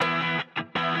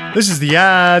This is the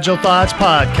Agile Thoughts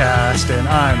Podcast, and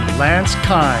I'm Lance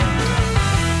Kind.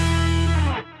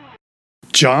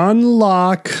 John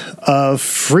Locke of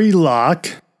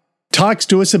Freelock talks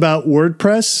to us about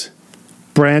WordPress,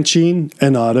 branching,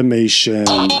 and automation.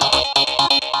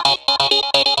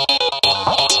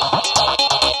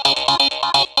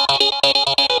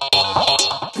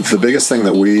 The biggest thing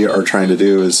that we are trying to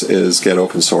do is get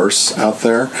open source out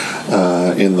there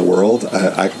in the world.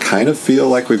 I kind of feel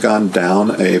like we've gone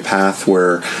down a path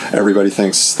where everybody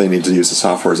thinks they need to use the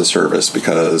software as a service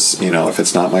because, if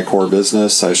it's not my core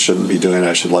business, I shouldn't be doing it.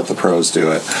 I should let the pros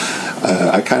do it.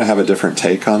 I kind of have a different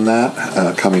take on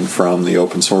that, coming from the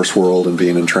open source world and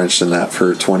being entrenched in that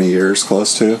for 20 years,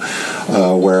 close to,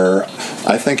 where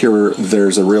I think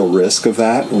there's a real risk of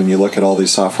that when you look at all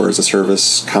these software as a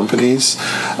service companies.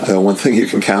 One thing you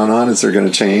can count on is they're going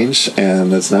to change,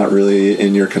 and it's not really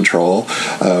in your control.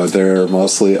 They're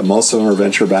most of them are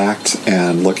venture backed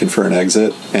and looking for an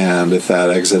exit, and if that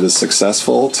exit is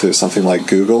successful to something like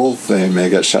Google, they may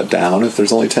get shut down if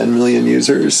there's only 10 million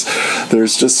users.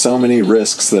 There's just so many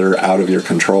risks that are out of your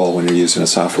control when you're using a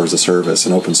software as a service,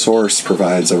 and open source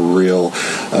provides a real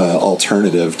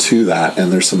alternative to that,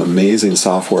 and there's some amazing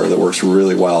software that works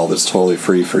really well that's totally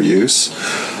free for use.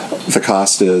 The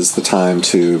cost is the time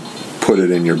to put it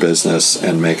in your business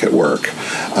and make it work,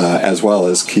 as well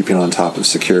as keeping on top of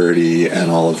security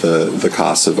and all of the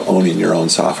costs of owning your own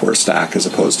software stack as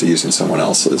opposed to using someone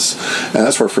else's. And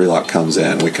that's where Freelock comes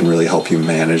in. We can really help you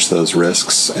manage those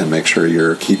risks and make sure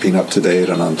you're keeping up to date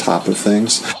and on top of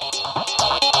things.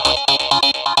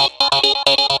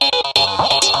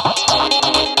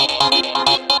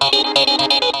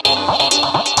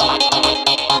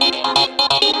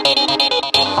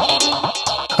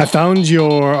 I found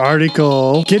your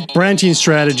article, Git Branching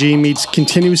Strategy Meets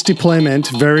Continuous Deployment,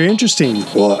 very interesting.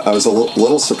 Well, I was a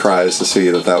little surprised to see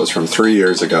that was from 3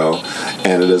 years ago,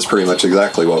 and it is pretty much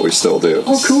exactly what we still do.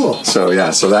 Oh, cool. So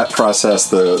that process,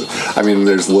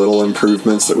 there's little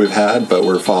improvements that we've had, but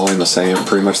we're following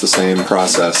pretty much the same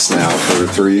process now for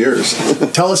 3 years.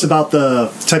 Tell us about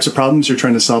the types of problems you're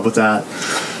trying to solve with that.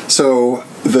 So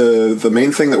the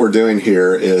main thing that we're doing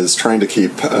here is trying to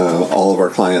keep all of our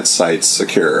clients' sites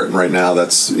secure. And right now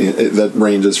that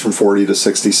ranges from 40 to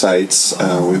 60 sites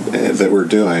that we're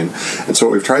doing. And so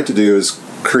what we've tried to do is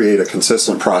create a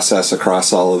consistent process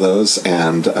across all of those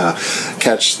and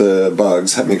catch the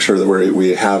bugs, make sure that we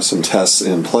have some tests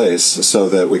in place so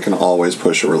that we can always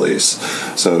push a release.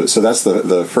 So that's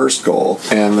the first goal.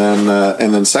 And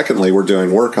then secondly, we're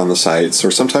doing work on the sites, or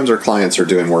sometimes our clients are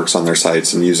doing works on their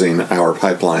sites and using our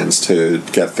pipelines to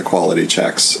get the quality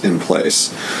checks in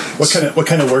place. What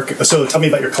kind of work? So tell me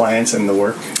about your clients and the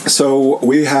work. So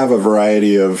we have a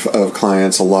variety of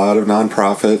clients, a lot of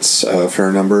nonprofits, a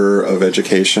fair number of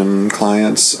education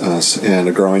clients, and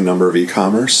a growing number of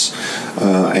e-commerce.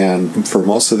 And for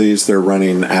most of these, they're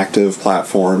running active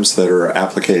platforms that are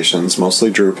applications, mostly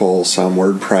Drupal, some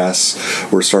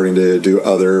WordPress. We're starting to do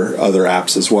other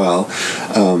apps as well,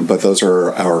 but those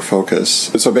are our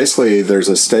focus. So basically, there's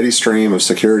a steady stream of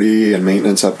security and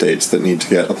maintenance updates that need to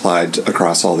get applied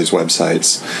across all these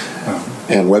websites. Oh.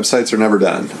 And websites are never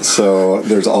done, so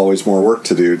there's always more work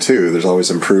to do, too. There's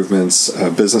always improvements.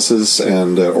 Businesses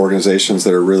and organizations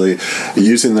that are really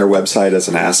using their website as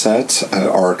an asset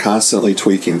are constantly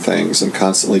tweaking things and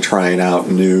constantly trying out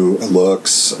new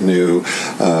looks, new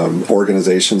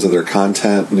organizations of their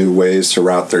content, new ways to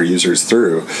route their users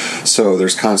through. So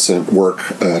there's constant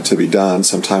work to be done.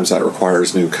 Sometimes that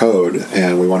requires new code,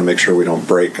 and we want to make sure we don't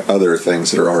break other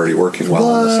things that are already working well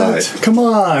on the site. Come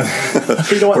on.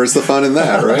 Where's the fun in that?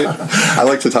 Right? I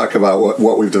like to talk about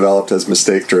what we've developed as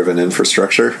mistake-driven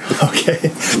infrastructure.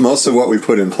 Okay. Most of what we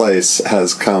put in place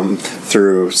has come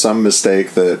through some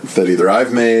mistake that either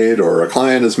I've made or a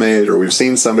client has made or we've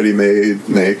seen somebody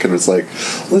make, and it's like,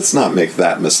 let's not make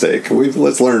that mistake.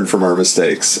 Let's learn from our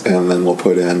mistakes, and then we'll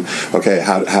put in, okay,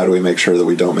 how do we make sure that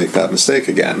we don't make that mistake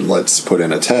again? Let's put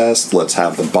in a test. Let's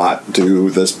have the bot do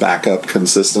this backup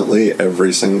consistently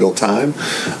every single time.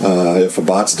 If a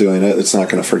bot's doing it, it's not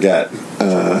going to forget.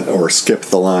 Or skip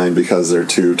the line because they're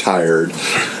too tired.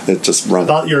 It just runs.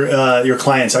 About your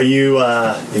clients, are you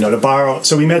to borrow?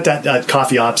 So we met at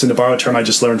Coffee Ops, and to borrow a term I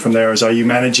just learned from there is, are you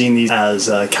managing these as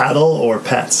cattle or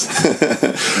pets?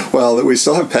 Well, we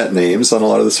still have pet names on a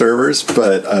lot of the servers,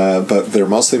 but they're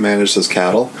mostly managed as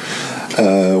cattle.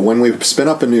 When we spin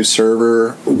up a new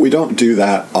server, we don't do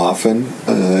that often.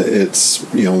 It's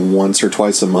once or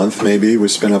twice a month maybe we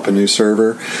spin up a new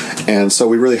server, and so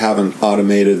we really haven't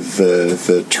automated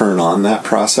the turn on that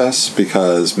process,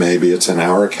 because maybe it's in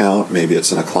our account, maybe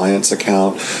it's in a client's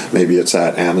account, maybe it's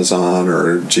at Amazon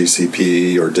or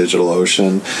GCP or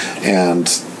DigitalOcean,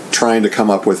 and trying to come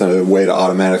up with a way to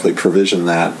automatically provision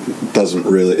that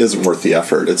isn't worth the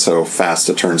effort. It's so fast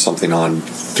to turn something on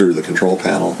through the control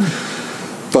panel.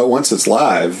 But once it's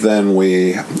live, then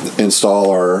we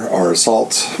install our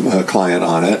Salt client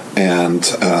on it and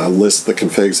list the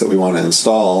configs that we want to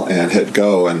install and hit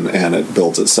go, and it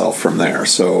builds itself from there.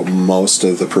 So most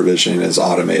of the provisioning is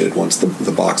automated once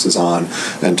the box is on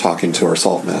and talking to our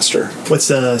Salt master. What's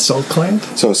the Salt client?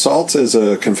 So Salt is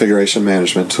a configuration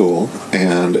management tool,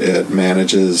 and it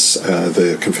manages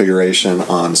the configuration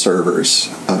on servers.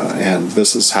 And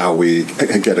this is how we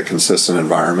get a consistent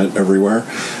environment everywhere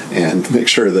and make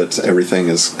sure that everything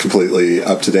is completely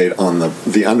up to date on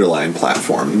the underlying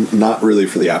platform, not really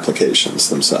for the applications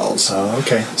themselves. Oh,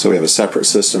 okay. So we have a separate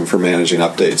system for managing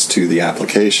updates to the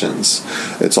applications.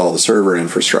 It's all the server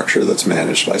infrastructure that's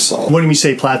managed by Salt. When we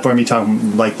say platform, you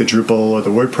talking like the Drupal or the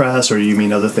WordPress, or you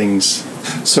mean other things?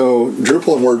 So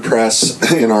Drupal and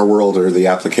WordPress in our world are the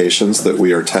applications that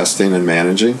we are testing and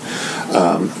managing.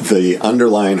 The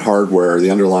underlying hardware,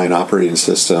 the underlying operating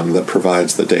system that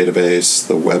provides the database,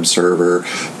 the web server,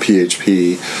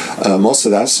 PHP, most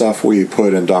of that stuff we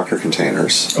put in Docker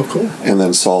containers. Oh, cool. And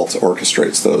then Salt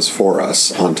orchestrates those for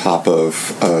us on top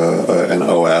of an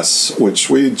OS, which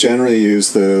we generally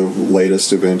use the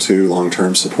latest Ubuntu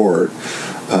long-term support.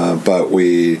 But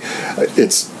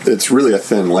it's really a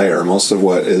thin layer. Most of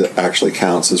what it actually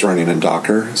counts is running in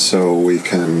Docker, so we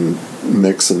can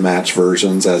mix and match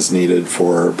versions as needed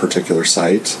for a particular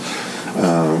site.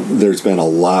 There's been a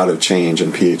lot of change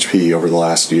in PHP over the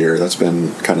last year. That's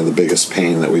been kind of the biggest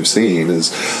pain that we've seen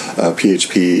is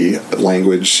PHP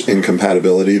language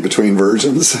incompatibility between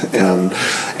versions, and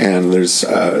there's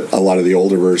a lot of the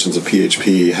older versions of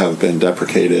PHP have been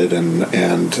deprecated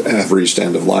and have reached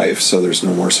end of life, so there's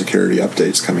no more security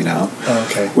updates coming out. Oh,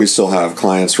 okay. We still have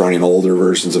clients running older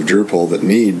versions of Drupal that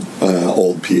need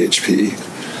old PHP.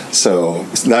 So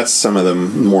that's some of the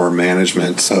more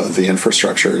management of the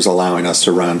infrastructure, is allowing us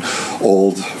to run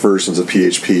old versions of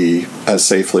PHP as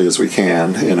safely as we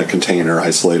can in a container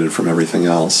isolated from everything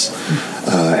else,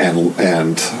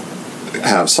 and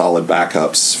have solid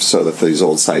backups so that these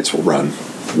old sites will run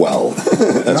well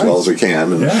as well as we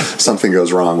can, and if something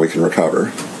goes wrong, we can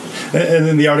recover. And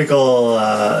then the article,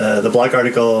 the blog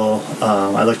article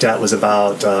I looked at was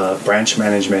about branch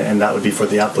management, and that would be for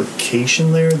the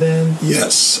application layer then?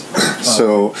 Yes.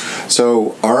 So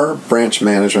our branch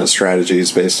management strategy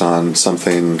is based on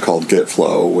something called Git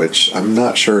Flow, which I'm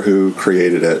not sure who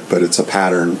created it, but it's a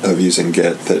pattern of using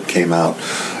Git that came out.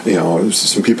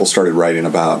 Some people started writing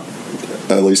about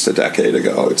at least a decade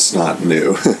ago. It's not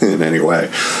new in any way.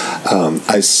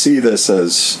 I see this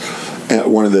as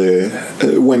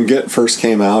when Git first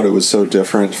came out, it was so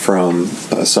different from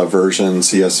Subversion,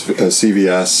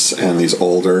 CVS, and these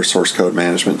older source code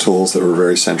management tools that were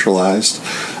very centralized.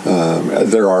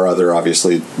 There are other,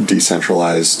 obviously,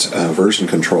 decentralized version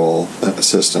control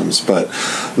systems, but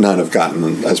none have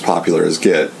gotten as popular as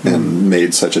Git and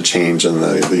made such a change in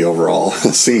the overall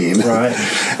scene. Right.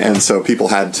 And so people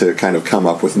had to kind of come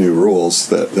up with new rules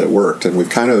that worked, and we've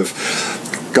kind of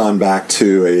gone back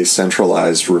to a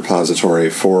centralized repository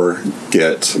for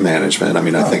Git management. I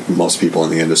mean, I think most people in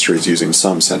the industry is using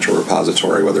some central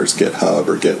repository, whether it's GitHub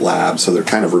or GitLab, so they're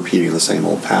kind of repeating the same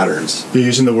old patterns. You're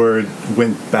using the word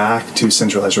 "went back to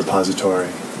centralized repository."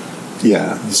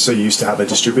 Yeah. So you used to have a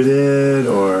distributed,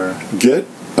 or? Git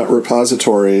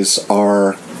repositories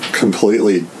are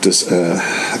completely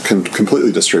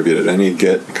distributed. Any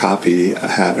Git copy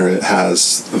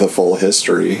has the full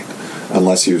history,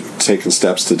 unless you've taken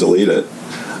steps to delete it.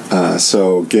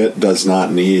 So Git does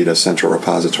not need a central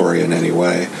repository in any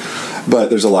way.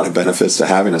 But there's a lot of benefits to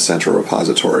having a central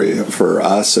repository. For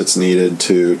us, it's needed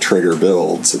to trigger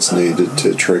builds. It's needed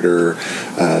to trigger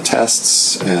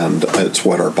tests, and it's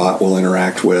what our bot will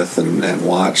interact with and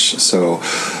watch. So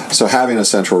having a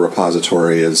central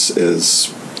repository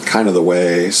is kind of the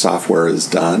way software is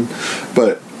done.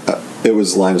 But it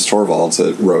was Linus Torvalds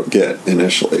that wrote Git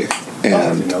initially. And,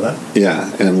 I didn't know that.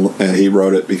 Yeah, and he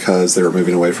wrote it because they were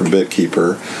moving away from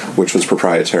BitKeeper, which was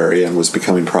proprietary and was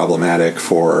becoming problematic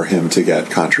for him to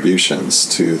get contributions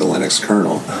to the Linux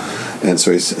kernel. And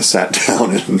so he sat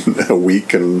down in a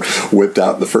week and whipped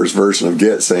out the first version of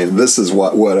Git, saying, this is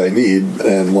what I need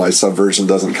and why Subversion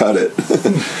doesn't cut it.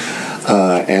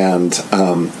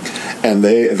 And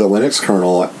the Linux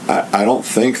kernel, I don't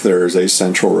think there's a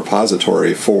central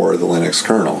repository for the Linux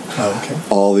kernel. Oh, okay.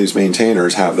 All these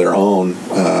maintainers have their own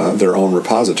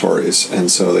repositories,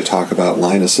 and so they talk about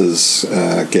Linus's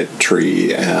Git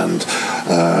tree, and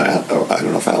I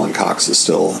don't know if Alan Cox is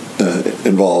still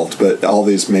involved, but all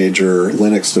these major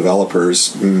Linux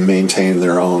developers maintain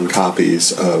their own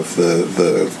copies of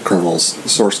the kernel's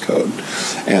source code,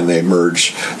 and they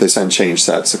send change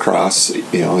sets across.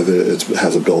 It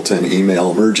has a built-in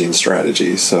email merging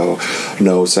strategy, so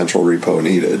no central repo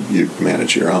needed. You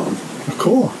manage your own.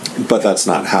 Cool. But that's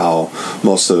not how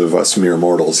most of us mere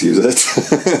mortals use it.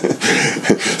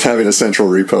 Having a central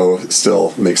repo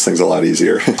still makes things a lot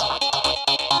easier.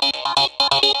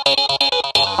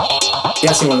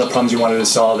 Guessing one of the problems you wanted to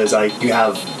solve is you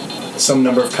have some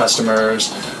number of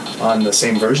customers on the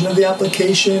same version of the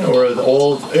application, or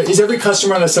is every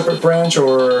customer on a separate branch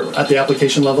or at the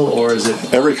application level, or is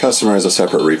it? Every customer has a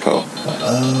separate repo.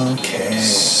 Okay.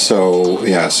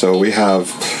 So we have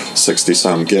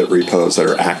 60-some Git repos that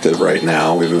are active right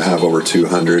now. We have over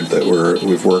 200 that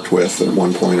we've worked with at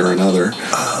one point or another.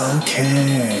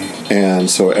 Okay. And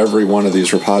so every one of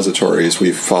these repositories,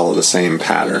 we follow the same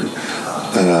pattern.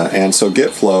 And so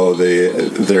GitFlow,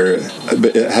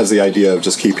 it has the idea of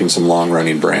just keeping some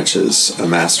long-running branches, a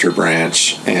master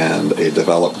branch and a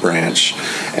develop branch.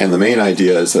 And the main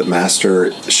idea is that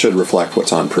master should reflect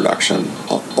what's on production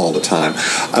all the time.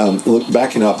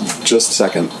 Backing up just a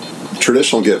second,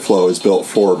 traditional GitFlow is built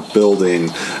for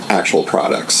building actual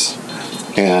products.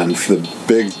 And the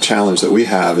big challenge that we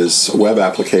have is web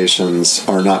applications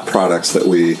are not products that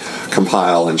we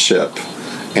compile and ship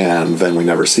and then we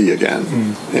never see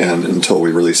again, and until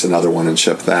we release another one and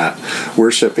ship that.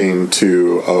 We're shipping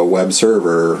to a web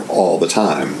server all the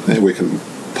time, and we can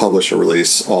publish a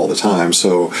release all the time.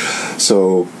 So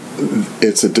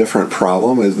it's a different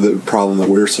problem. The problem that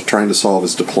we're trying to solve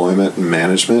is deployment and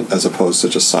management as opposed to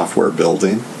just software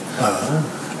building.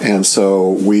 And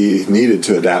so we needed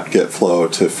to adapt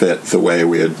GitFlow to fit the way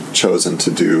we had chosen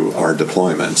to do our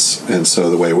deployments. And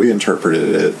so the way we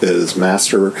interpreted it is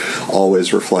master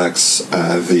always reflects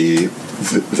the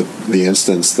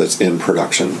instance that's in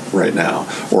production right now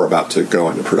or about to go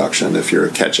into production if you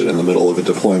catch it in the middle of a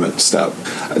deployment step.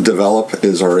 Develop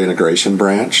is our integration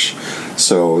branch,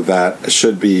 so that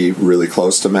should be really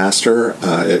close to master.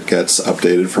 It gets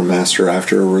updated from master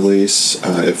after a release.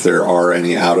 If there are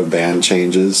any out-of-band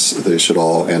changes, they should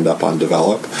all end up on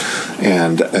develop.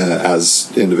 And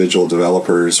as individual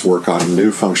developers work on new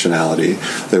functionality,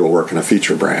 they will work in a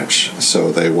feature branch.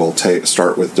 So they will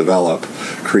start with develop,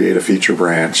 create a feature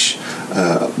branch,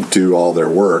 do all their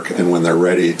work, and when they're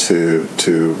ready to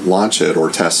launch it or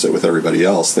test it with everybody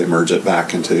else, they merge it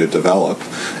back into develop,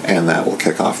 and that will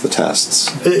kick off the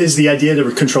tests. Is the idea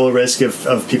to control a risk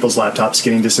of people's laptops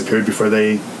getting disappeared before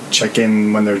they check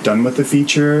in when they're done with the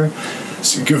feature?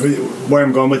 So where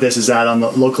I'm going with this is that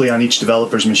locally on each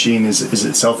developer's machine is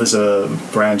itself as a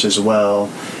branch as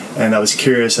well. And I was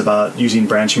curious about using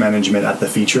branch management at the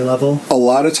feature level. A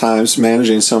lot of times,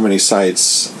 managing so many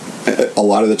sites, a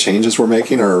lot of the changes we're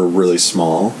making are really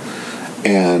small,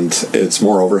 and it's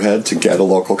more overhead to get a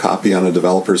local copy on a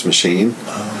developer's machine.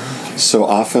 So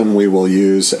often we will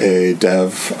use a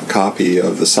dev copy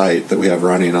of the site that we have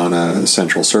running on a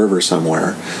central server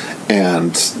somewhere,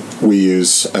 and we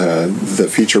use the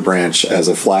feature branch as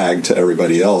a flag to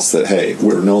everybody else that, hey,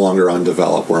 we're no longer on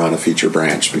develop, we're on a feature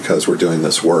branch because we're doing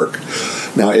this work.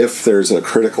 Now, if there's a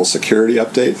critical security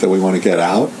update that we want to get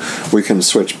out, we can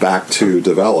switch back to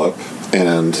develop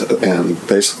and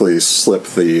basically slip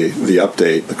the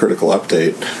update, the critical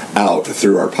update, out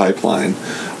through our pipeline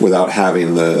without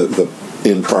having the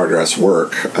in-progress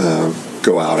work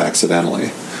go out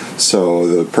accidentally. So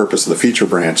the purpose of the feature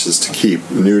branch is to keep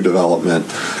new development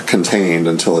contained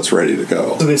until it's ready to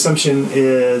go. So the assumption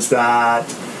is that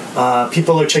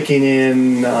people are checking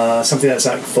in something that's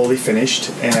not fully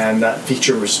finished, and that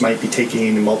features might be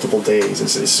taking multiple days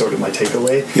is sort of my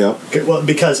takeaway. Yeah.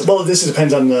 Well, this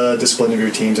depends on the discipline of your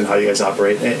teams and how you guys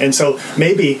operate. And so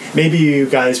maybe you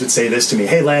guys would say this to me,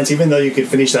 hey, Lance, even though you could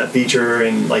finish that feature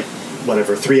in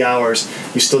 3 hours,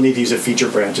 you still need to use a feature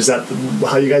branch. Is that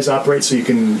how you guys operate? So you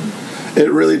can... It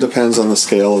really depends on the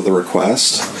scale of the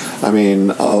request. I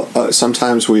mean,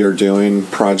 sometimes we are doing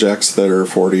projects that are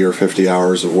 40 or 50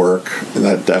 hours of work, and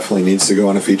that definitely needs to go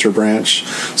on a feature branch.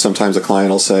 Sometimes a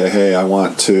client will say, hey, I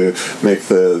want to make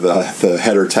the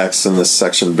header text in this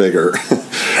section bigger.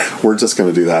 we're just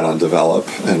going to do that on develop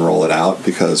and roll it out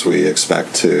because we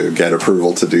expect to get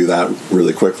approval to do that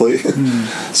really quickly.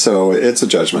 So it's a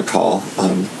judgment call.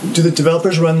 Do the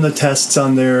developers run the tests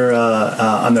on their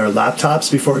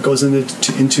laptops before it goes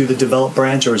into the develop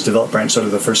branch, or is develop branch sort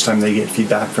of the first time they get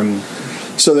feedback from?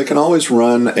 So they can always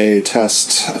run a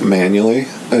test manually.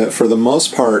 For the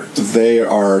most part, they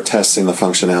are testing the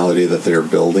functionality that they're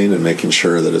building and making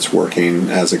sure that it's working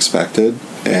as expected,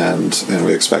 and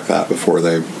we expect that before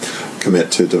they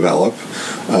commit to develop.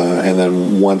 And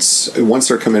then once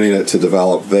they're committing it to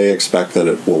develop, they expect that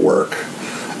it will work.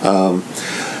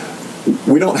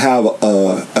 We don't have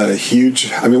a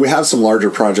huge. I mean, we have some larger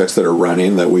projects that are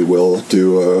running that we will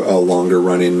do a longer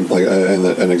running. Like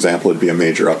an example would be a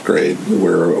major upgrade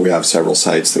where we have several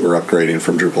sites that we're upgrading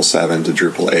from Drupal 7 to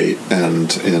Drupal 8,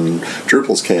 and in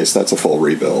Drupal's case, that's a full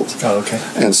rebuild. Oh, okay.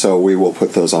 And so we will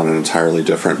put those on an entirely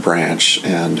different branch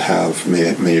and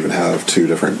may even have 2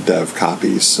 different dev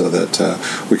copies so that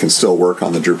we can still work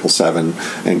on the Drupal 7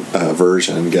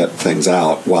 version, get things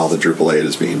out while the Drupal 8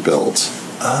 is being built.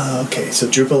 Okay, so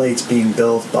Drupal 8's being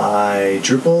built by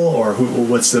Drupal, or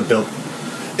what's the build?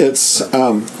 It's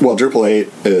Drupal 8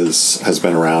 has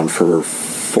been around for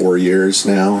 4 years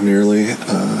now, nearly,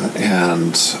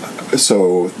 and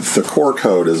so the core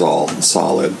code is all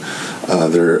solid.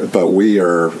 But we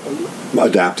are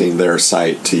adapting their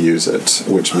site to use it,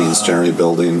 which means generally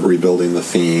rebuilding the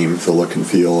theme, the look and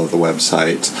feel of the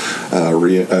website,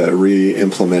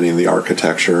 re-implementing the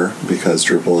architecture, because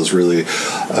Drupal is really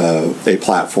a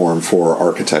platform for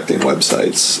architecting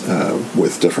websites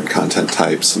with different content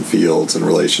types and fields and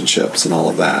relationships and all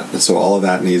of that. And so all of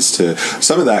that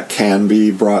some of that can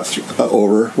be brought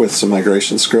over with some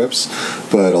migration scripts,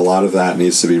 but a lot of that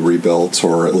needs to be rebuilt,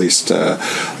 or at least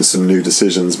some new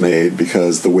decisions made,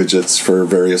 because the widgets for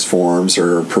various forms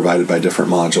are provided by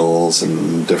different modules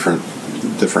and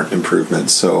different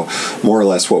improvements. So more or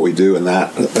less what we do in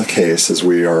that case is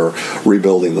we are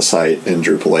rebuilding the site in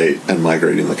Drupal 8 and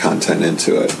migrating the content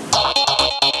into it.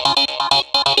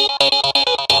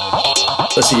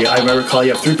 Let's see, I recall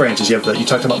you have 3 branches. You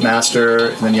talked about master,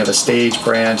 and then you have a stage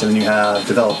branch, and then you have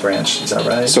develop branch. Is that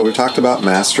right? So we talked about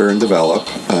master and develop.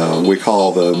 We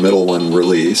call the middle one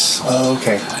release. Oh,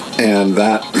 okay. And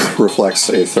that reflects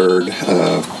a third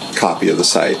copy of the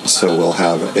site. So we'll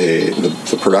have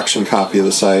the production copy of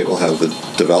the site, we'll have the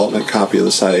development copy of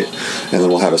the site, and then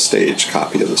we'll have a stage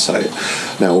copy of the site.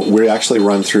 Now, we actually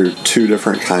run through 2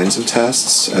 different kinds of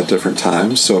tests at different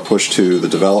times. So a push to the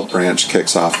develop branch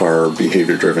kicks off our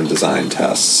behavior-driven design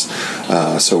tests.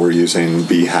 So we're using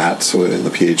Behat in the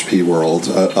PHP world.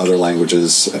 Other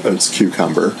languages, it's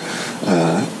Cucumber.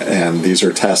 And these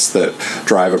are tests that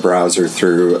drive a browser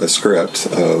through a script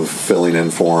of filling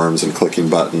in forms and clicking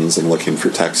buttons and looking for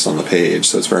text on the page.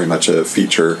 So it's very much a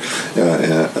feature,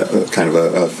 kind of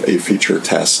a feature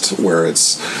test where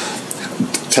it's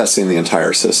testing the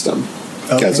entire system,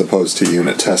 okay, as opposed to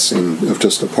unit testing of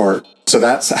just a part. So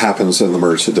that happens in the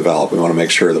merge to develop. We want to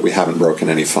make sure that we haven't broken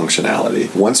any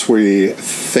functionality. Once we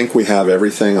think we have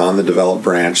everything on the develop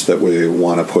branch that we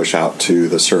want to push out to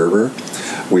the server,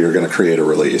 we are going to create a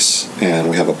release. And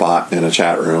we have a bot in a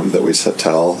chat room that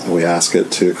we ask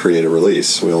it to create a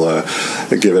release. We'll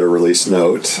give it a release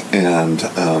note, and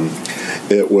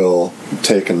it will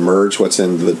take and merge what's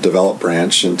in the develop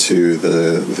branch into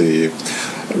the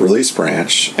release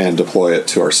branch and deploy it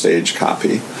to our stage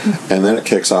copy. And then it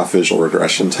kicks off visual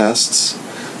regression tests.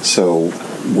 So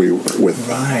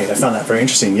Right, I found that very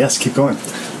interesting. Yes, keep going.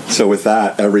 So with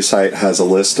that, every site has a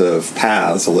list of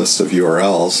paths, a list of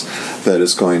URLs that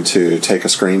is going to take a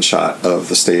screenshot of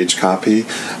the stage copy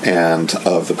and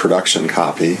of the production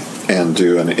copy and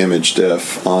do an image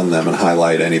diff on them and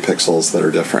highlight any pixels that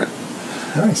are different.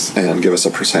 Nice. And give us a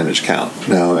percentage count.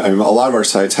 Now, I mean, a lot of our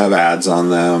sites have ads on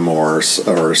them or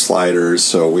sliders,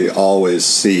 so we always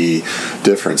see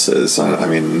differences. I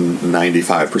mean,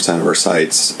 95% of our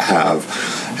sites have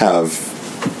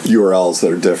URLs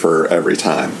that differ every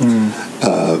time.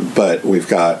 But we've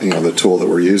got, the tool that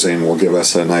we're using will give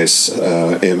us a nice,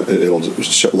 it'll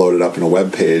load it up in a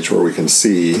web page where we can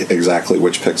see exactly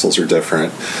which pixels are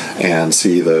different and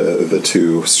see the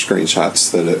 2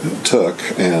 screenshots that it took,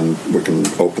 and we can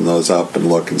open those up and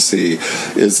look and see,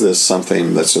 is this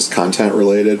something that's just content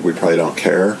related? We probably don't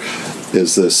care.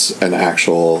 Is this an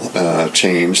actual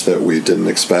change that we didn't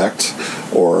expect?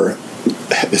 Or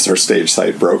is our stage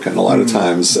site broken? A lot of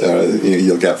times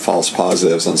you'll get false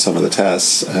positives on some of the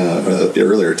tests, the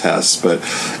earlier tests, but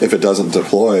if it doesn't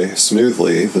deploy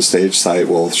smoothly, the stage site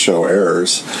will show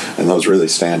errors, and those really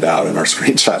stand out in our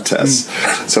screenshot tests.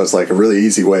 So it's like a really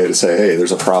easy way to say, hey,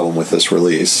 there's a problem with this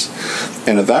release.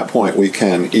 And at that point, we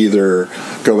can either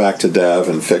go back to dev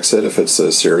and fix it if it's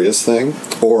a serious thing,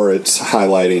 or it's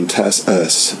highlighting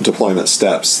deployment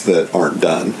steps that aren't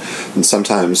done. And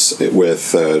sometimes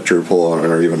with Drupal,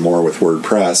 or even more with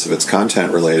WordPress, if it's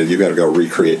content related, you've got to go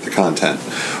recreate the content,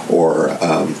 or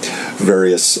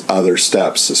various other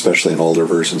steps, especially in older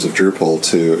versions of Drupal,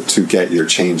 to get your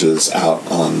changes out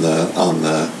on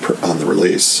the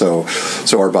release. So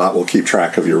our bot will keep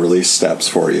track of your release steps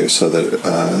for you, so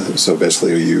that so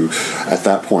basically you at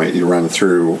that point you run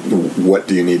through what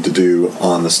do you need to do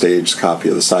on the staged copy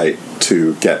of the site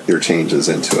to get your changes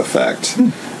into effect,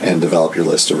 and develop your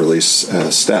list of release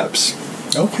steps.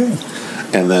 Okay.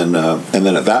 And then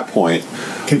at that point,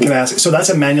 can I ask? So that's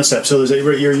a manual step. So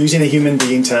you're using a human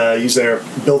being to use their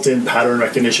built-in pattern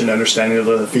recognition, understanding of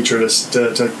the feature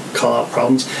to call out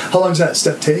problems. How long does that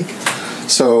step take?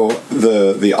 So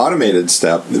the automated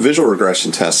step, the visual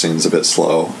regression testing is a bit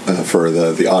slow for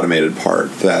the automated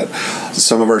part. That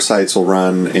some of our sites will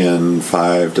run in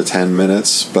 5 to 10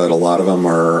 minutes, but a lot of them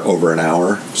are over an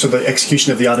hour. So the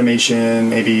execution of the automation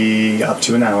maybe up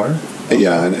to an hour.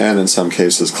 Yeah, and in some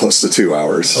cases close to 2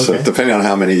 hours. Okay. So depending on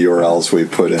how many URLs we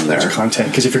put in there. Content,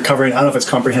 because if you're covering, I don't know if it's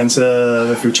comprehensive,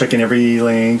 if you're checking every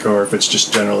link, or if it's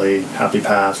just generally happy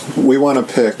path. We want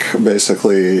to pick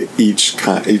basically each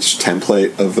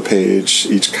template of the page,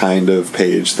 each kind of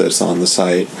page that's on the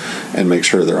site, and make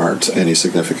sure there aren't any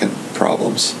significant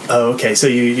problems. Oh, okay. So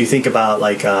you think about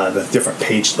like the different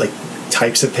page, like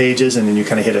types of pages, and then you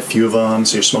kind of hit a few of them,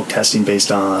 so you're smoke testing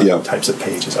based on types of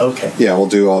pages. Okay. Yeah, we'll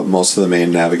do most of the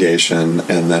main navigation,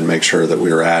 and then make sure that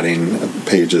we're adding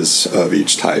pages of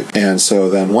each type. And so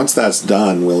then once that's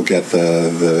done, we'll get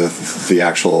the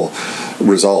actual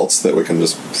results that we can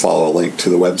just follow a link to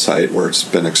the website where it's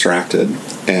been extracted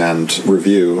and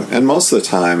review. And most of the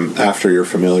time, after you're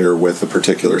familiar with a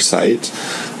particular site,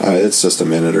 it's just a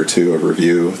minute or two of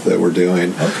review that we're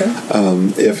doing. Okay.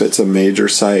 If it's a major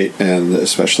site, and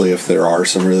especially if there are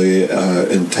some really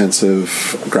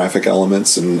intensive graphic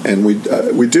elements, and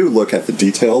we do look at the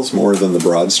details more than the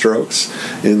broad strokes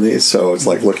in these. So it's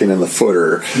like looking in the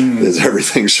footer, is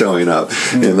everything showing up?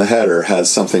 In the header,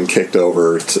 has something kicked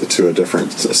over to a different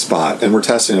spot? And we're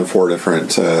testing in 4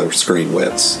 different screen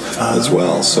widths as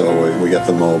well. So we get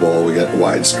the mobile, we get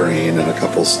widescreen, and a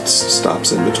couple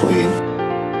stops in between.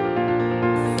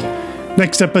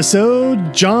 Next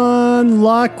episode, John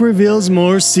Locke reveals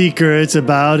more secrets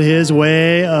about his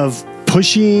way of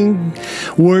pushing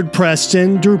WordPress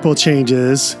and Drupal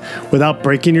changes without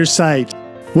breaking your site.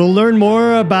 We'll learn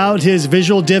more about his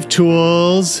visual diff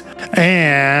tools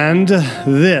and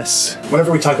this.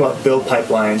 Whenever we talk about build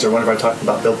pipelines, or whenever I talk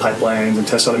about build pipelines and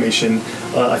test automation,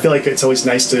 I feel like it's always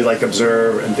nice to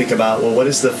observe and think about, well, what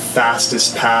is the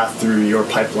fastest path through your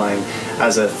pipeline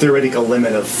as a theoretical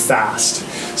limit of fast?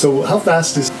 So how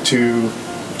fast is to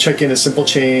check in a simple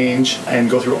change and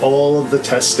go through all of the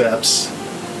test steps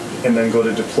and then go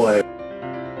to deploy?